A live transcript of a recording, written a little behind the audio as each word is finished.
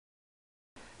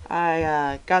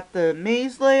I got the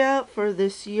maze layout for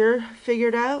this year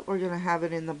figured out. We're going to have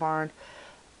it in the barn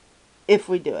if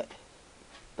we do it.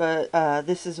 But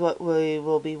this is what we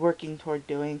will be working toward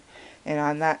doing. And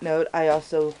on that note, I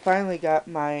also finally got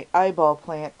my eyeball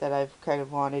plant that I've kind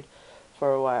of wanted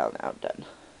for a while now done.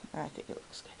 I think it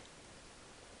looks good.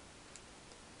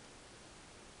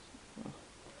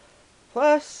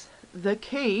 Plus, the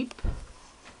cape.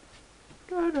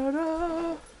 Glare.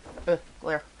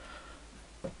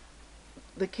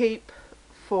 The cape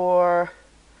for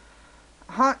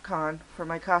HauntCon, for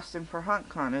my costume for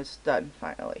HauntCon, is done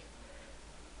finally.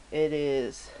 It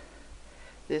is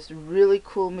this really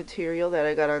cool material that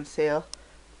I got on sale,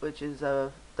 which is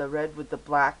the red with the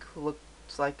black,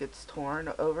 looks like it's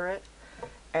torn over it.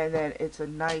 And then it's a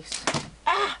nice,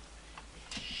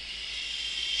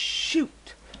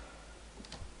 shoot!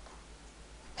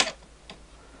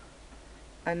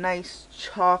 A nice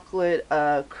chocolate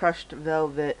crushed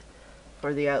velvet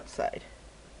for the outside.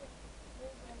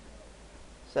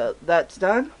 So that's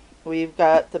done. We've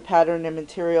got the pattern and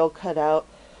material cut out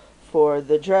for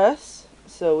the dress,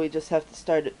 so we just have to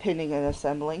start pinning and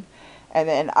assembling. And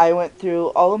then I went through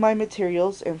all of my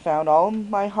materials and found all of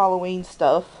my Halloween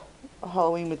stuff,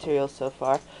 Halloween materials so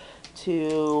far,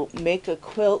 to make a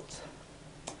quilt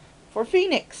for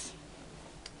Phoenix.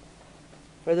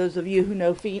 For those of you who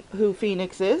know who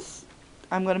Phoenix is,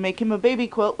 I'm going to make him a baby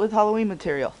quilt with Halloween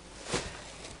material.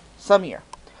 Some year.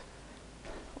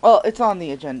 Well, it's on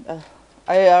the agenda.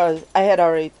 I had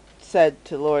already said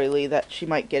to Lori Lee that she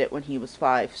might get it when he was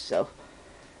 5, so.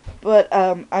 But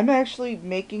I'm actually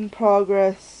making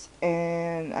progress,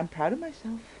 and I'm proud of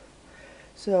myself.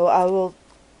 So I will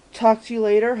talk to you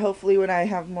later, hopefully when I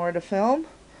have more to film.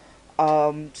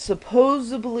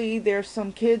 Supposedly there's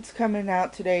some kids coming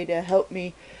out today to help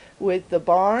me with the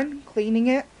barn, cleaning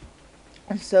it,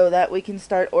 so that we can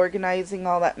start organizing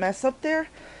all that mess up there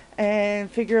and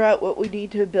figure out what we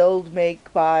need to build,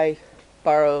 make, buy,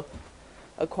 borrow,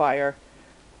 acquire.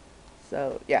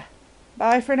 So yeah,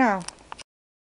 bye for now.